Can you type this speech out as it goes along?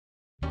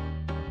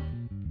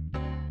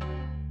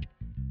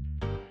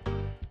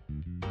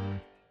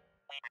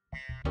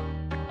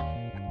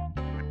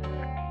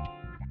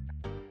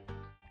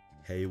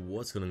Hey,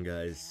 what's going on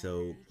guys?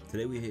 So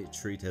today we hit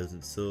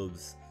 3,000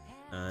 subs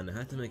and I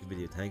had to make a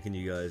video thanking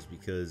you guys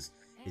because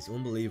it's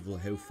unbelievable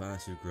how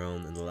fast we've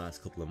grown in the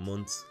last couple of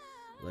months.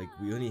 Like,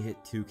 we only hit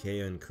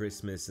 2k on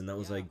Christmas and that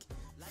was like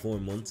 4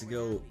 months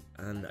ago,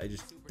 and I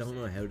just don't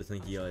know how to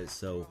thank you guys.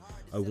 So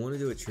I want to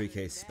do a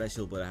 3k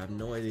special, but I have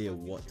no idea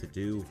what to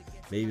do.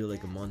 Maybe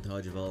like a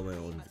montage of all my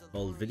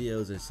old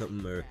videos or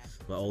something, or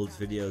my old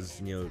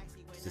videos, you know,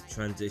 to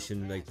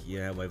transition, like,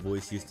 yeah, my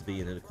voice used to be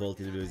and then the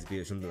quality of the videos be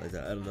or something like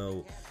that. I don't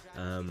know.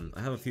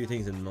 I have a few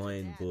things in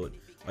mind, but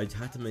I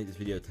had to make this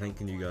video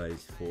thanking you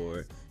guys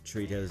for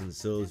 3,000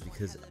 subs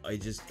because I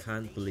just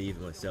can't believe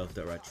it myself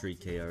that we're at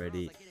 3k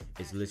already.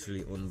 It's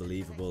literally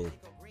unbelievable,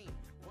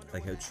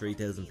 like how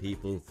 3,000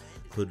 people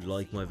could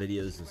like my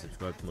videos and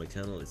subscribe to my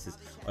channel. It's just,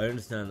 I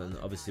understand, and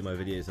obviously my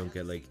videos don't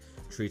get like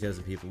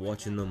 3,000 people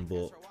watching them,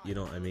 but you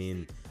know what I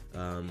mean. The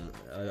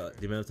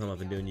amount of time I've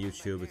been doing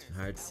YouTube, it's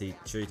hard to see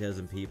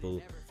 3,000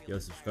 people, you know,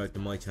 subscribe to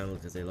my channel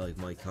because they like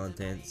my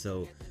content.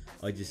 So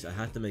I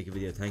had to make a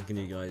video thanking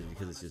you guys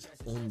because it's just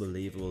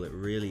unbelievable. It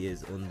really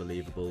is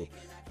unbelievable.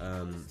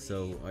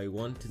 So I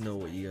want to know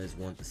what you guys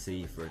want to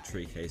see for a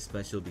 3k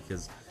special,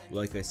 because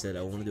like I said,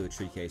 I want to do a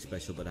 3k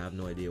special but I have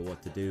no idea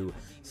what to do.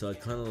 So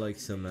I'd kind of like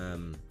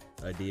some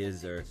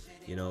ideas, or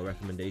you know,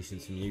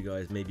 recommendations from you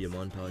guys. Maybe a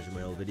montage of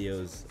my old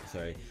videos,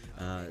 sorry,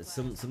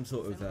 some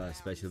sort of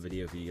special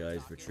video for you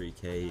guys for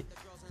 3k,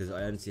 because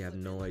I honestly have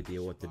no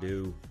idea what to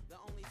do.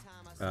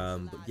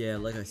 But yeah,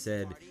 like I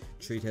said,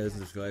 3,000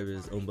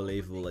 subscribers,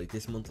 unbelievable. Like,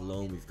 this month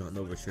alone we've gotten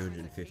over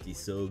 350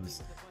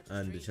 subs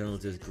and the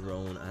channel's just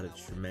grown at a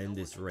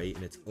tremendous rate,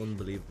 and it's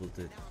unbelievable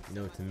to, you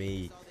know, to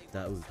me,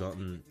 that we've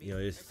gotten, you know,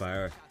 this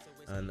far.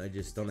 And I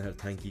just don't know how to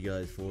thank you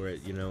guys for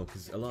it, you know,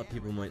 because a lot of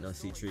people might not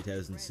see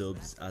 3,000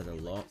 subs as a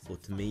lot,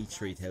 but to me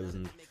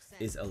 3,000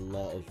 is a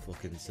lot of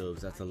fucking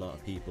subs. That's a lot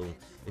of people.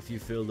 If you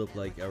filled up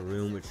like a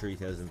room with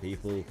 3,000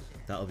 people,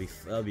 that'll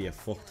be a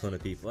fuck ton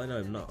of people. I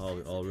know not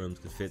all rooms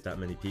could fit that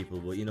many people,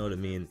 but you know what I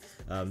mean.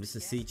 Just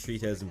to see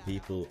 3,000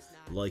 people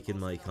liking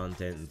my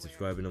content and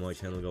subscribing to my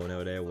channel, going out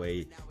of their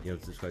way, you know,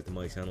 to subscribe to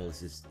my channel,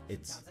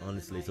 it's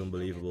honestly, it's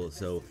unbelievable.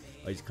 So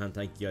I just can't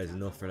thank you guys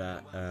enough for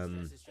that.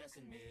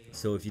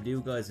 So if you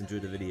do guys enjoy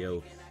the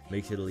video,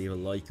 make sure to leave a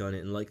like on it,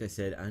 and like I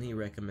said, any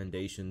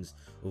recommendations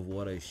of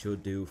what I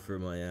should do for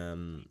my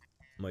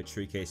my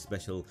 3k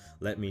special,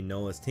 let me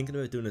know. I was thinking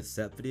about doing a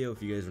set video,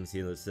 if you guys want to see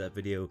another set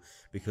video,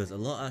 because a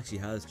lot actually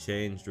has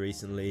changed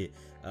recently.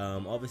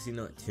 Obviously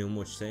not too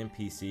much, same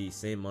PC,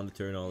 same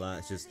monitor and all that,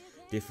 it's just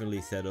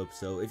differently set up.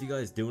 So if you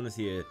guys do want to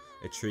see a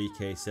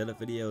 3k setup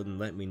video, then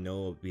let me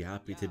know. I'll be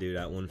happy to do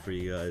that one for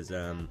you guys.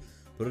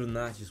 But other than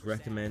that, just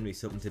recommend me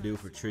something to do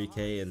for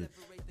 3k and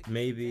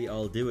maybe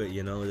I'll do it,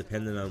 you know,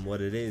 depending on what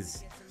it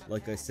is.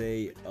 Like I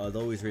say, I'll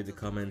always read the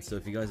comments, so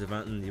if you guys have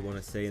anything you want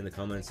to say in the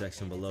comment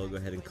section below, go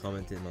ahead and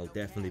comment it and I'll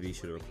definitely be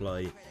sure to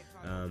reply.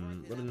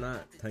 Other than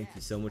that, thank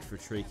you so much for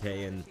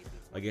 3k, and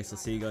I guess I'll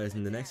see you guys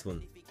in the next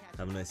one.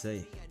 Have a nice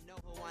day.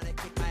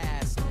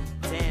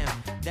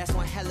 Damn, that's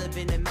one hell of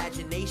an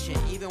imagination.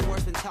 Even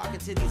worse than talking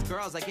to these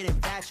girls, I get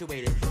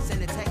infatuated.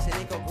 Send a text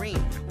and it go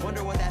green.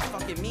 Wonder what that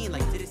fucking mean.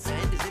 Like, did it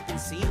send? Has it been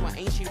seen? Why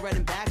ain't she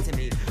writing back to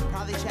me?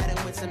 Probably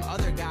chatting with some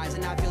other guys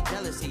and I feel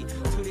jealousy.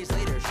 2 days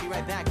later, she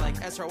write back like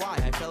SRY,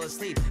 I fell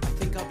asleep. I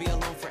think I'll be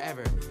alone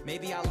forever.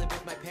 Maybe I'll live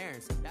with my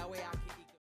parents. That way I can